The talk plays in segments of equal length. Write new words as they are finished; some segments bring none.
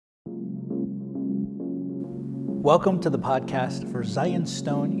Welcome to the podcast for Zion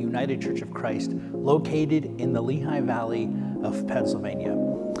Stone United Church of Christ, located in the Lehigh Valley of Pennsylvania.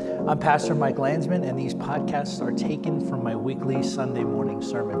 I'm Pastor Mike Landsman, and these podcasts are taken from my weekly Sunday morning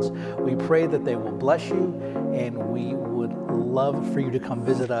sermons. We pray that they will bless you, and we would love for you to come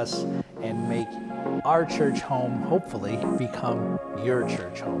visit us and make our church home, hopefully, become your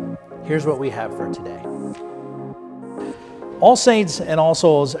church home. Here's what we have for today. All Saints and All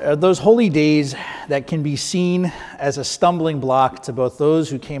Souls are those holy days that can be seen as a stumbling block to both those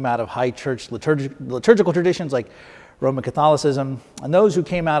who came out of high church liturgical traditions like Roman Catholicism and those who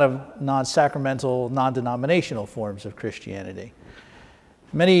came out of non-sacramental, non-denominational forms of Christianity.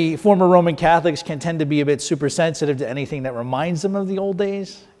 Many former Roman Catholics can tend to be a bit supersensitive to anything that reminds them of the old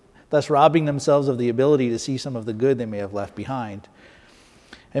days, thus robbing themselves of the ability to see some of the good they may have left behind.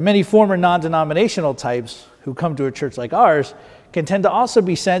 And many former non-denominational types who come to a church like ours can tend to also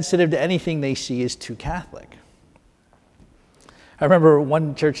be sensitive to anything they see as too Catholic. I remember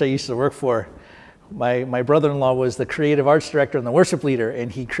one church I used to work for, my brother-in-law was the creative arts director and the worship leader,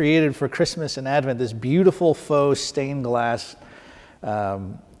 and he created for Christmas and Advent this beautiful faux stained glass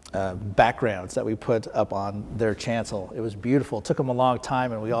backgrounds that we put up on their chancel. It was beautiful. It took him a long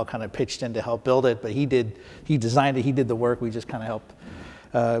time, and we all kind of pitched in to help build it, but he designed it, he did the work, we just kind of helped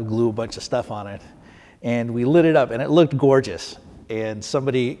glue a bunch of stuff on it. And we lit it up, and it looked gorgeous. And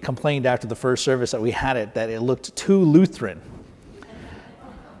somebody complained after the first service that we had it, that it looked too Lutheran.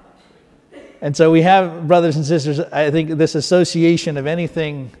 And so we have, brothers and sisters, I think this association of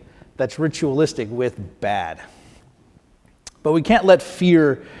anything that's ritualistic with bad. But we can't let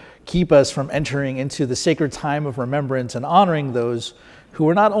fear keep us from entering into the sacred time of remembrance and honoring those who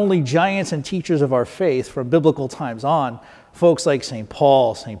were not only giants and teachers of our faith from biblical times on, folks like St.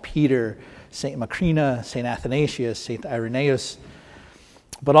 Paul, St. Peter, St. Macrina, St. Athanasius, St. Irenaeus,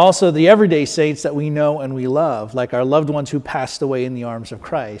 but also the everyday saints that we know and we love, like our loved ones who passed away in the arms of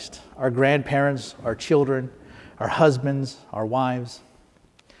Christ, our grandparents, our children, our husbands, our wives.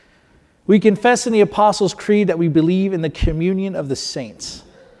 We confess in the Apostles' Creed that we believe in the communion of the saints,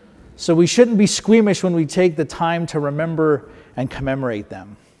 so we shouldn't be squeamish when we take the time to remember and commemorate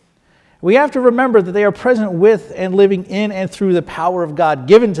them. We have to remember that they are present with and living in and through the power of God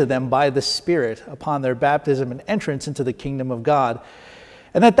given to them by the Spirit upon their baptism and entrance into the kingdom of God,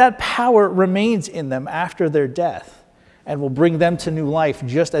 and that power remains in them after their death and will bring them to new life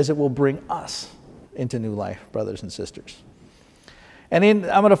just as it will bring us into new life, brothers and sisters. And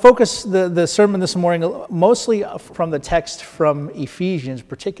I'm going to focus the sermon this morning mostly from the text from Ephesians,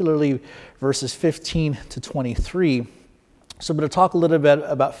 particularly verses 15 to 23. So I'm going to talk a little bit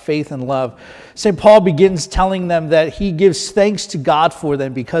about faith and love. St. Paul begins telling them that he gives thanks to God for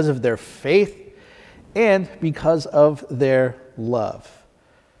them because of their faith and because of their love.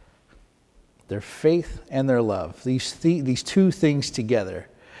 Their faith and their love. These two things together.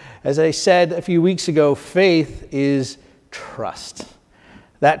 As I said a few weeks ago, faith is trust.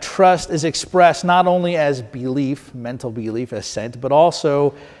 That trust is expressed not only as belief, mental belief, assent, but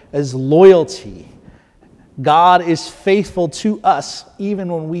also as loyalty. God is faithful to us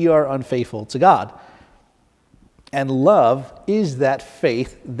even when we are unfaithful to God. And love is that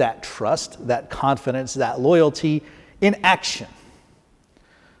faith, that trust, that confidence, that loyalty in action.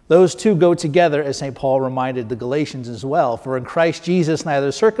 Those two go together, as St. Paul reminded the Galatians as well. For in Christ Jesus,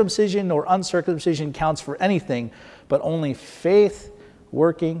 neither circumcision nor uncircumcision counts for anything, but only faith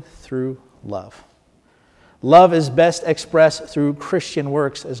working through love. Love is best expressed through Christian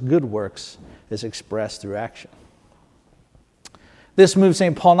works as good works is expressed through action. This moves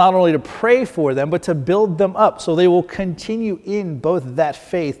St. Paul not only to pray for them, but to build them up so they will continue in both that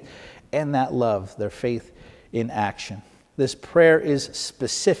faith and that love, their faith in action. This prayer is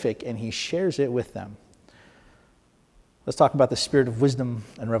specific, and he shares it with them. Let's talk about the spirit of wisdom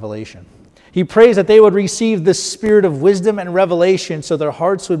and revelation. He prays that they would receive the spirit of wisdom and revelation so their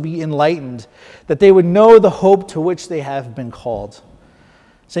hearts would be enlightened, that they would know the hope to which they have been called.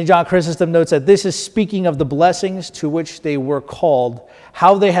 St. John Chrysostom notes that this is speaking of the blessings to which they were called,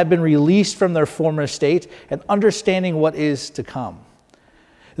 how they have been released from their former state, and understanding what is to come.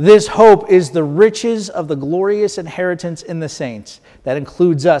 This hope is the riches of the glorious inheritance in the saints. That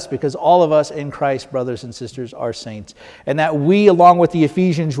includes us, because all of us in Christ, brothers and sisters, are saints. And that we, along with the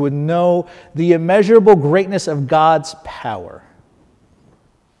Ephesians, would know the immeasurable greatness of God's power.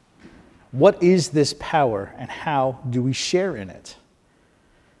 What is this power, and how do we share in it?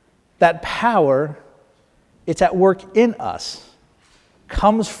 That power, it's at work in us,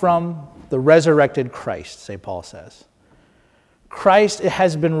 comes from the resurrected Christ, St. Paul says. Christ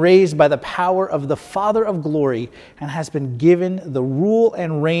has been raised by the power of the Father of glory and has been given the rule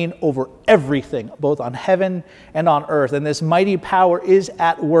and reign over everything, both on heaven and on earth. And this mighty power is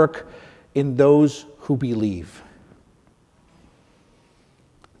at work in those who believe.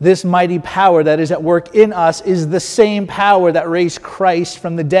 This mighty power that is at work in us is the same power that raised Christ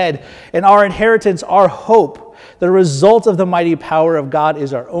from the dead. And our inheritance, our hope, the result of the mighty power of God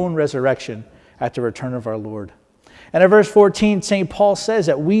is our own resurrection at the return of our Lord. And in verse 14, St. Paul says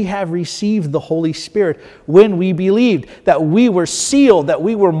that we have received the Holy Spirit when we believed, that we were sealed, that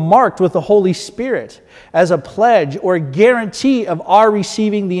we were marked with the Holy Spirit as a pledge or guarantee of our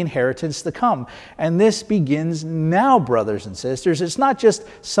receiving the inheritance to come. And this begins now, brothers and sisters. It's not just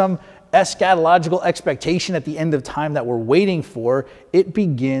some eschatological expectation at the end of time that we're waiting for. It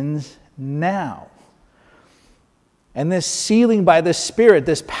begins now. And this sealing by the Spirit,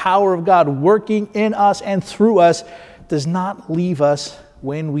 this power of God working in us and through us, does not leave us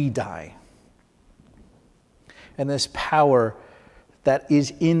when we die. And this power that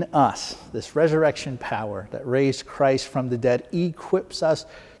is in us, this resurrection power that raised Christ from the dead, equips us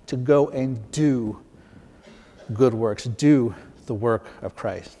to go and do good works, do the work of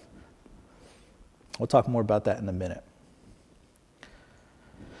Christ. We'll talk more about that in a minute.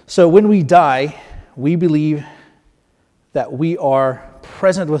 So when we die, we believe that we are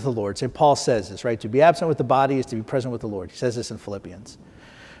present with the Lord. St. Paul says this, right? To be absent with the body is to be present with the Lord. He says this in Philippians.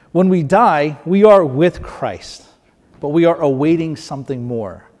 When we die, we are with Christ, but we are awaiting something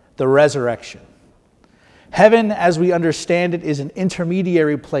more, the resurrection. Heaven, as we understand it, is an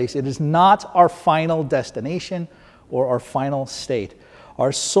intermediary place. It is not our final destination or our final state.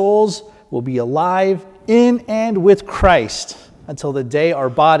 Our souls will be alive in and with Christ until the day our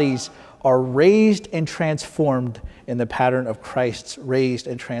bodies are raised and transformed in the pattern of Christ's raised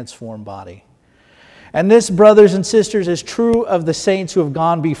and transformed body. And this, brothers and sisters, is true of the saints who have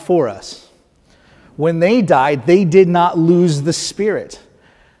gone before us. When they died, they did not lose the Spirit.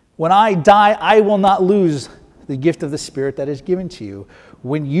 When I die, I will not lose the gift of the Spirit that is given to you.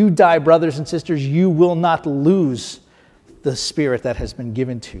 When you die, brothers and sisters, you will not lose the Spirit that has been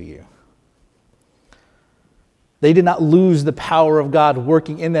given to you. They did not lose the power of God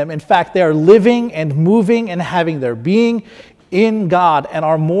working in them. In fact, they are living and moving and having their being in God and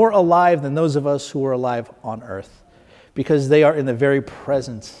are more alive than those of us who are alive on earth because they are in the very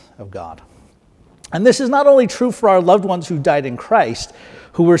presence of God. And this is not only true for our loved ones who died in Christ,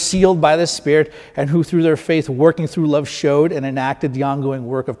 who were sealed by the Spirit and who through their faith working through love showed and enacted the ongoing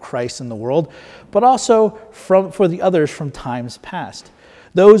work of Christ in the world, but also for the others from times past.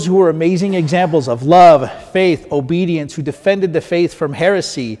 Those who were amazing examples of love, faith, obedience, who defended the faith from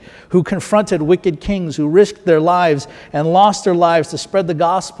heresy, who confronted wicked kings, who risked their lives and lost their lives to spread the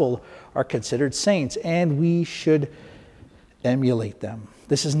gospel, are considered saints, and we should emulate them.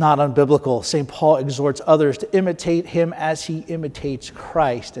 This is not unbiblical. St. Paul exhorts others to imitate him as he imitates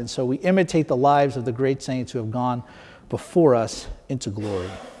Christ, and so we imitate the lives of the great saints who have gone before us into glory.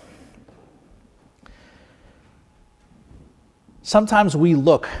 Sometimes we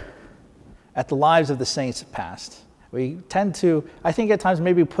look at the lives of the saints past. We tend to, I think at times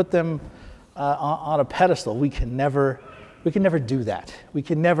maybe put them on a pedestal. We can never do that. We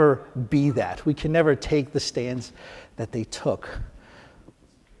can never be that. We can never take the stands that they took.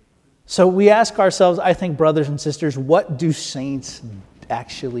 So we ask ourselves, I think, brothers and sisters, what do saints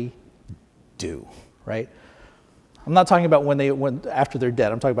actually do, right? I'm not talking about when after they're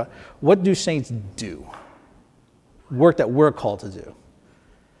dead. I'm talking about what do saints do? Work that we're called to do.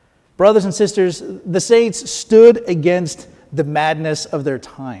 Brothers and sisters, the saints stood against the madness of their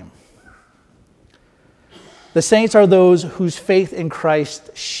time. The saints are those whose faith in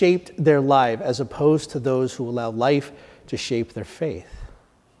Christ shaped their life as opposed to those who allow life to shape their faith.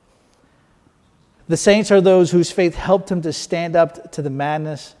 The saints are those whose faith helped them to stand up to the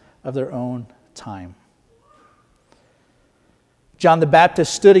madness of their own time. John the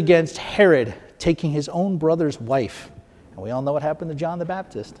Baptist stood against Herod taking his own brother's wife. And we all know what happened to John the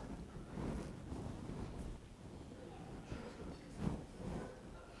Baptist.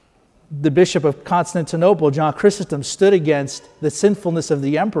 The bishop of Constantinople, John Chrysostom, stood against the sinfulness of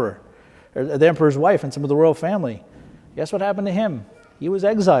the emperor, or the emperor's wife and some of the royal family. Guess what happened to him? He was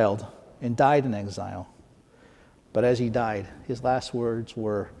exiled and died in exile. But as he died, his last words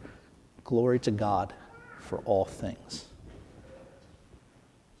were, "Glory to God for all things."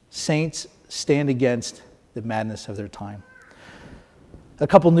 Saints stand against the madness of their time. A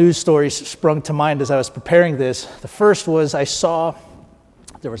couple news stories sprung to mind as I was preparing this. The first was I saw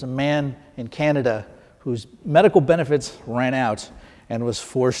there was a man in Canada whose medical benefits ran out and was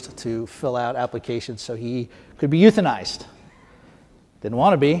forced to fill out applications so he could be euthanized. Didn't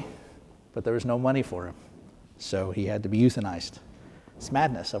want to be, but there was no money for him. So he had to be euthanized. It's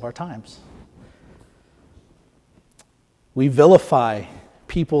madness of our times. We vilify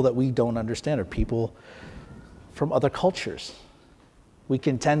people that we don't understand, or people from other cultures. We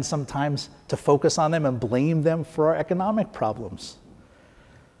can tend sometimes to focus on them and blame them for our economic problems.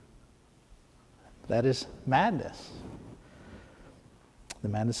 That is madness. The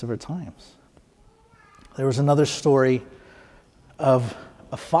madness of our times. There was another story of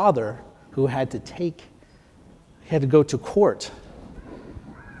a father who had to go to court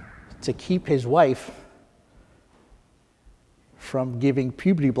to keep his wife from giving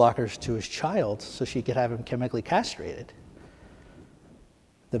puberty blockers to his child so she could have him chemically castrated.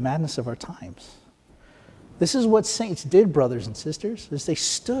 The madness of our times. This is what saints did, brothers and sisters, is they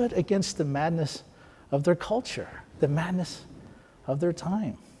stood against the madness of their culture, the madness of their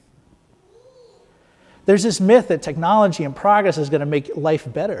time. There's this myth that technology and progress is going to make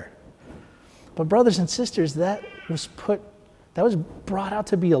life better. But brothers and sisters, that was brought out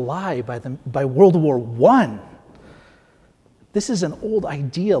to be a lie by World War I. This is an old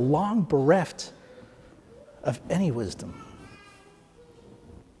idea, long bereft of any wisdom.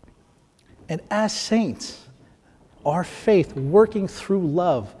 And as saints, our faith, working through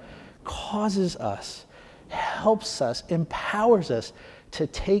love, causes us, helps us, empowers us to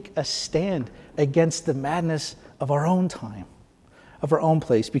take a stand against the madness of our own time, of our own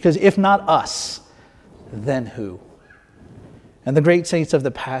place. Because if not us, then who? And the great saints of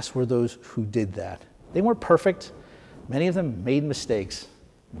the past were those who did that. They weren't perfect. Many of them made mistakes,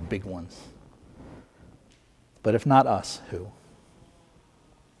 big ones. But if not us, who?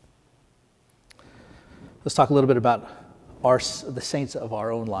 Let's talk a little bit about the saints of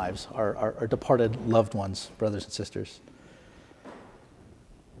our own lives, our departed loved ones, brothers and sisters.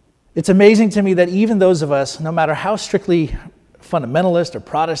 It's amazing to me that even those of us, no matter how strictly fundamentalist or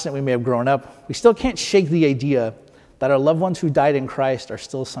Protestant we may have grown up, we still can't shake the idea that our loved ones who died in Christ are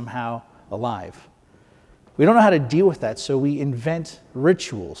still somehow alive. We don't know how to deal with that, so we invent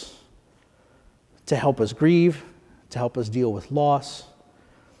rituals to help us grieve, to help us deal with loss.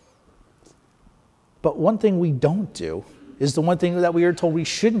 But one thing we don't do is the one thing that we are told we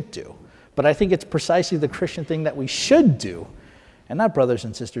shouldn't do. But I think it's precisely the Christian thing that we should do, and that, brothers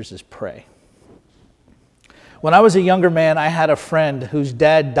and sisters, is pray. When I was a younger man, I had a friend whose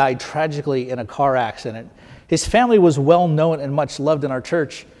dad died tragically in a car accident. His family was well known and much loved in our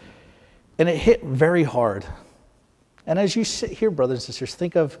church, and it hit very hard. And as you sit here, brothers and sisters,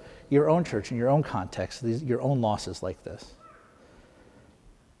 think of your own church and your own context, your own losses like this.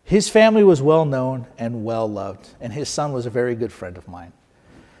 His family was well known and well loved, and his son was a very good friend of mine.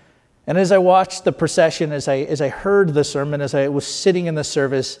 And as I watched the procession, as I heard the sermon, as I was sitting in the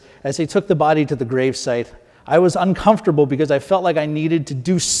service, as they took the body to the gravesite, I was uncomfortable because I felt like I needed to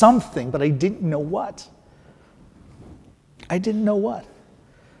do something, but I didn't know what.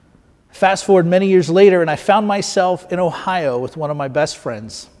 Fast forward many years later, and I found myself in Ohio with one of my best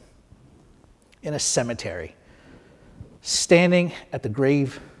friends in a cemetery, standing at the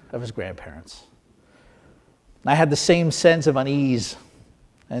grave of his grandparents. I had the same sense of unease,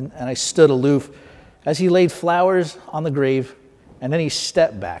 and I stood aloof as he laid flowers on the grave, and then he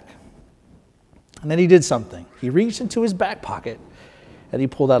stepped back. And then he did something. He reached into his back pocket, and he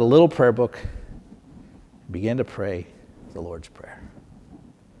pulled out a little prayer book and began to pray the Lord's Prayer.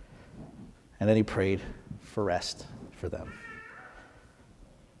 And then he prayed for rest for them.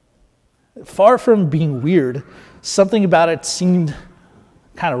 Far from being weird, something about it seemed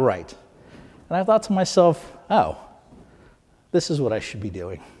kind of right. And I thought to myself, oh, this is what I should be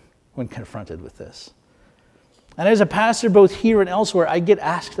doing when confronted with this. And as a pastor, both here and elsewhere, I get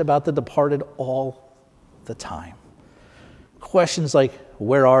asked about the departed all the time. Questions like,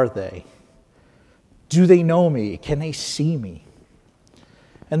 where are they? Do they know me? Can they see me?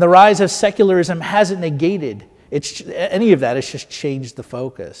 And the rise of secularism hasn't negated any of that. It's just changed the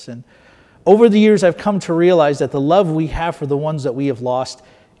focus. And over the years, I've come to realize that the love we have for the ones that we have lost,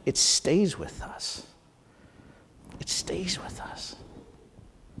 it stays with us. It stays with us.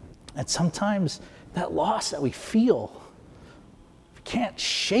 And sometimes that loss that we feel, we can't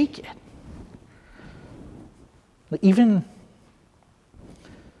shake it. Even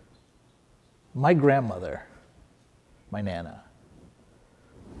my grandmother, my Nana,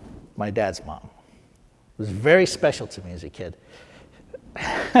 my dad's mom, was very special to me as a kid.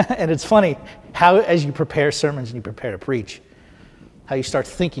 And it's funny how, as you prepare sermons and you prepare to preach, how you start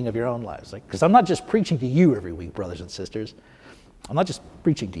thinking of your own lives. Because I'm not just preaching to you every week, brothers and sisters. I'm not just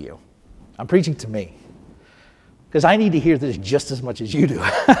preaching to you. I'm preaching to me. Because I need to hear this just as much as you do.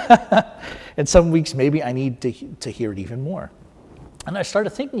 And some weeks maybe I need to hear it even more. And I started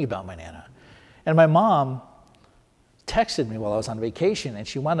thinking about my Nana. And my mom texted me while I was on vacation, and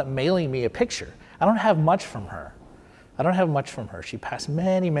she wound up mailing me a picture. I don't have much from her. She passed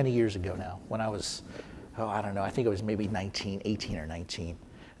many, many years ago now when I was, I don't know, I think it was maybe 18 or 19. And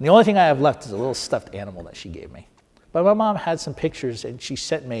the only thing I have left is a little stuffed animal that she gave me. But my mom had some pictures, and she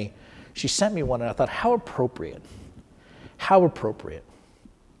sent me one, and I thought, how appropriate.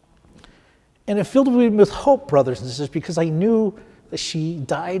 And it filled me with hope, brothers and sisters, because I knew that she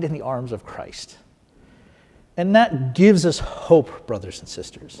died in the arms of Christ. And that gives us hope, brothers and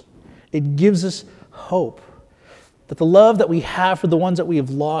sisters. It gives us hope that the love that we have for the ones that we have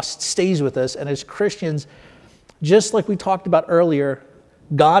lost stays with us. And as Christians, just like we talked about earlier,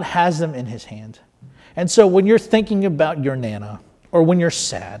 God has them in his hand. And so when you're thinking about your Nana, or when you're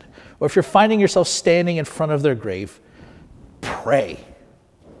sad, or if you're finding yourself standing in front of their grave, pray.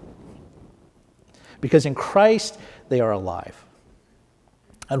 Because in Christ, they are alive.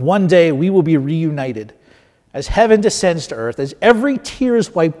 And one day we will be reunited as heaven descends to earth, as every tear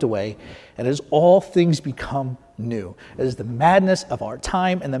is wiped away, and as all things become new. As the madness of our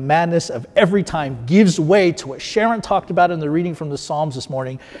time and the madness of every time gives way to what Sharon talked about in the reading from the Psalms this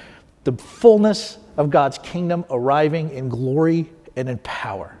morning, the fullness of God's kingdom arriving in glory and in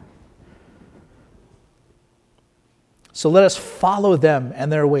power. So let us follow them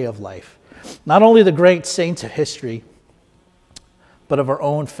and their way of life. Not only the great saints of history, but of our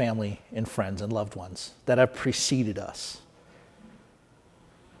own family and friends and loved ones that have preceded us.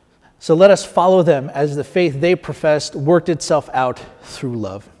 So let us follow them as the faith they professed worked itself out through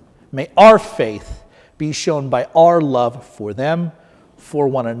love. May our faith be shown by our love for them, for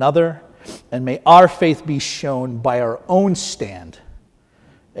one another, and may our faith be shown by our own stand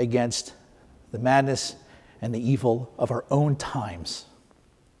against the madness and the evil of our own times.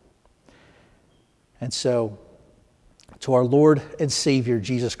 And so, to our Lord and Savior,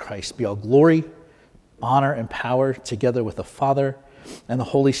 Jesus Christ, be all glory, honor, and power together with the Father and the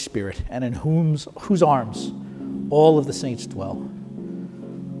Holy Spirit, and in whose arms all of the saints dwell.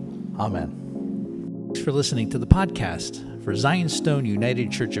 Amen. Thanks for listening to the podcast for Zion Stone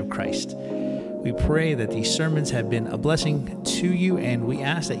United Church of Christ. We pray that these sermons have been a blessing to you, and we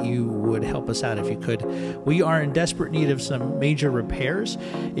ask that you would help us out if you could. We are in desperate need of some major repairs.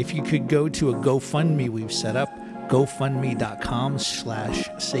 If you could go to a GoFundMe we've set up,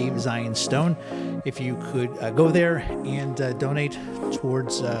 GoFundMe.com/Save Zion Stone. If you could go there and donate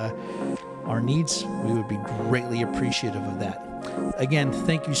towards our needs, we would be greatly appreciative of that. Again,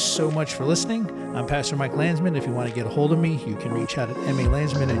 thank you so much for listening. I'm Pastor Mike Landsman. If you want to get a hold of me, you can reach out at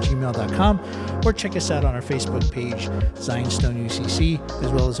malandsman@gmail.com or check us out on our Facebook page, Zion Stone UCC,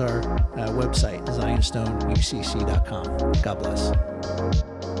 as well as our website, zionstoneucc.com. God bless.